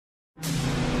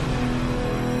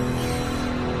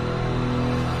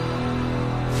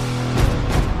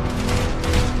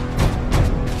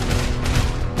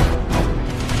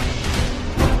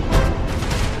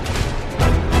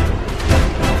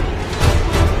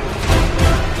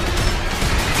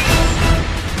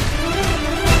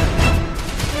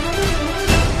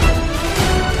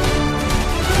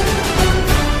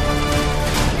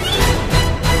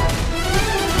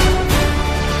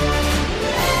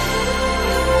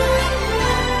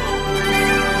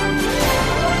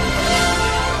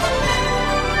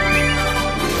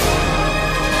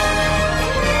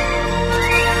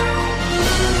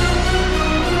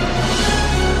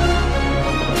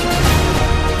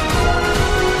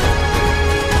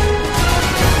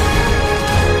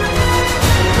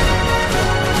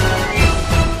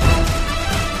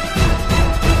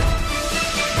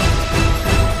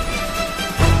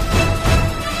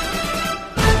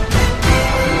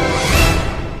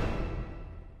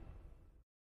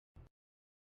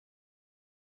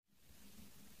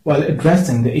While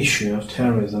addressing the issue of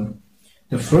terrorism,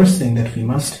 the first thing that we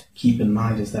must keep in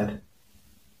mind is that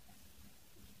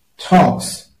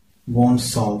talks won't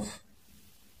solve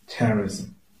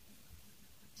terrorism.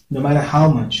 No matter how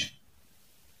much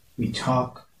we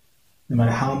talk, no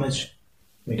matter how much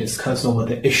we discuss over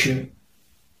the issue,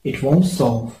 it won't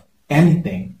solve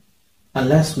anything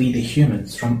unless we, the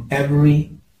humans, from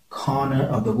every corner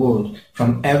of the world,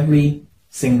 from every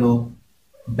single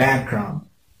background,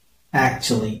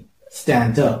 actually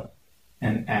stand up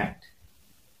and act.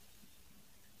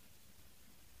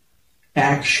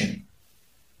 Action,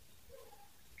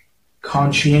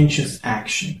 conscientious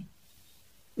action,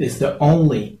 is the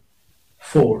only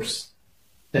force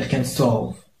that can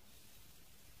solve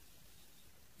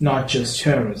not just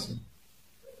terrorism,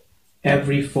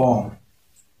 every form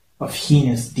of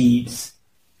heinous deeds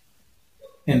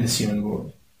in this human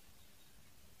world.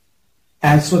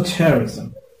 As for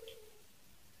terrorism,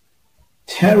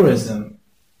 terrorism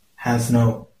has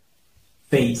no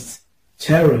faith.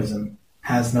 Terrorism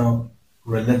has no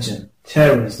religion.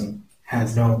 Terrorism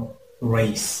has no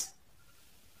race.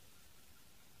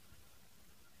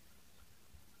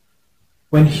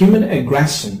 When human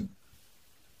aggression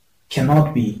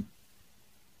cannot be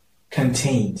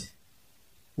contained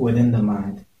within the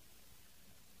mind,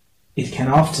 it can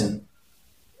often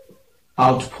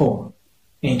outpour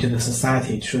into the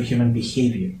society through human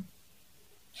behavior.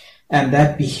 And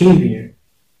that behavior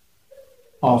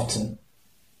often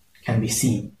can be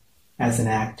seen as an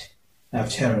act of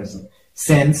terrorism,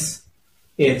 since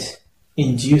it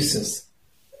induces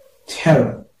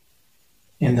terror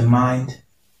in the mind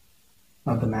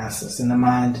of the masses, in the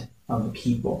mind of the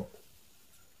people.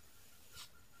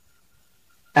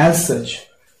 As such,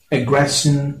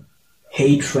 aggression,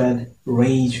 hatred,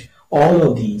 rage, all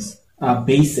of these are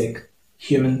basic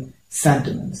human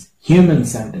sentiments.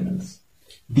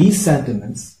 These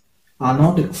sentiments are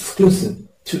not exclusive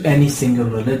to any single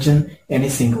religion, any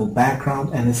single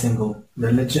background, any single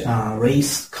religion,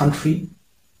 race, country,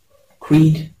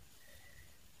 creed.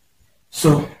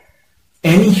 So,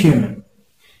 any human,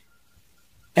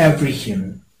 every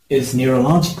human, is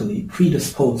neurologically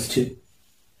predisposed to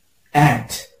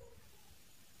act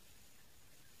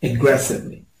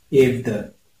aggressively if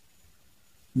the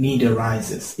need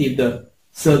arises, if the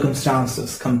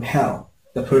circumstances compel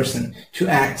the person to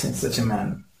act in such a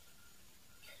manner.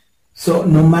 So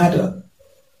no matter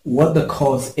what the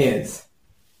cause is,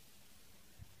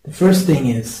 the first thing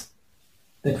is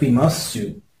that we must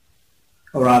do,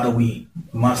 or rather we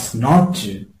must not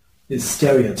do, is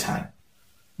stereotype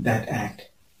that act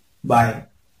by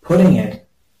putting it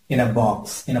in a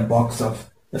box of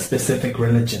a specific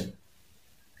religion.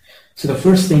 So the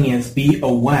first thing is be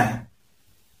aware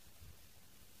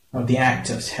of the act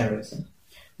of terrorism.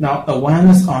 Now,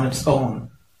 awareness on its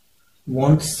own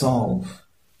won't solve,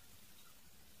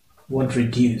 won't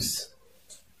reduce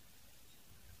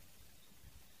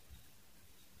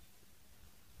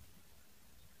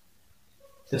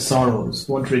the sorrows,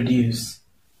 won't reduce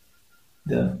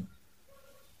the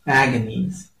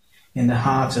agonies in the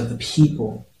heart of the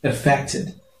people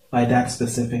affected by that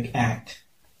specific act.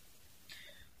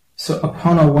 So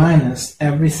upon awareness,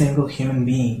 every single human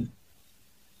being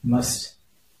must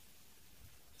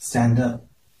stand up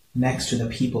next to the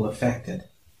people affected,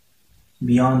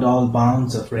 beyond all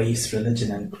bounds of race,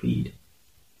 religion, and creed.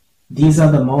 These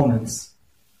are the moments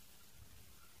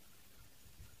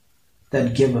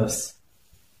that give us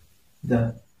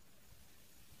the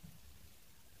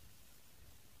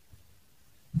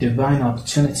divine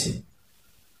opportunity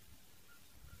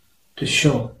to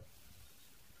show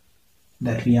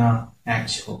that we are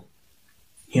actual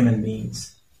human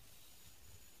beings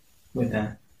with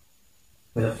a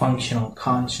functional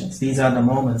conscience. These are the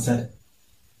moments that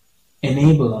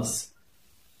enable us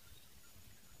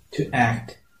to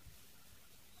act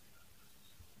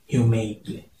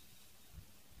humanely.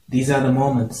 These are the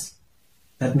moments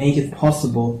that make it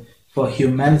possible for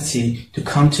humanity to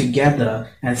come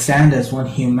together and stand as one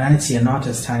humanity and not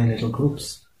as tiny little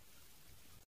groups.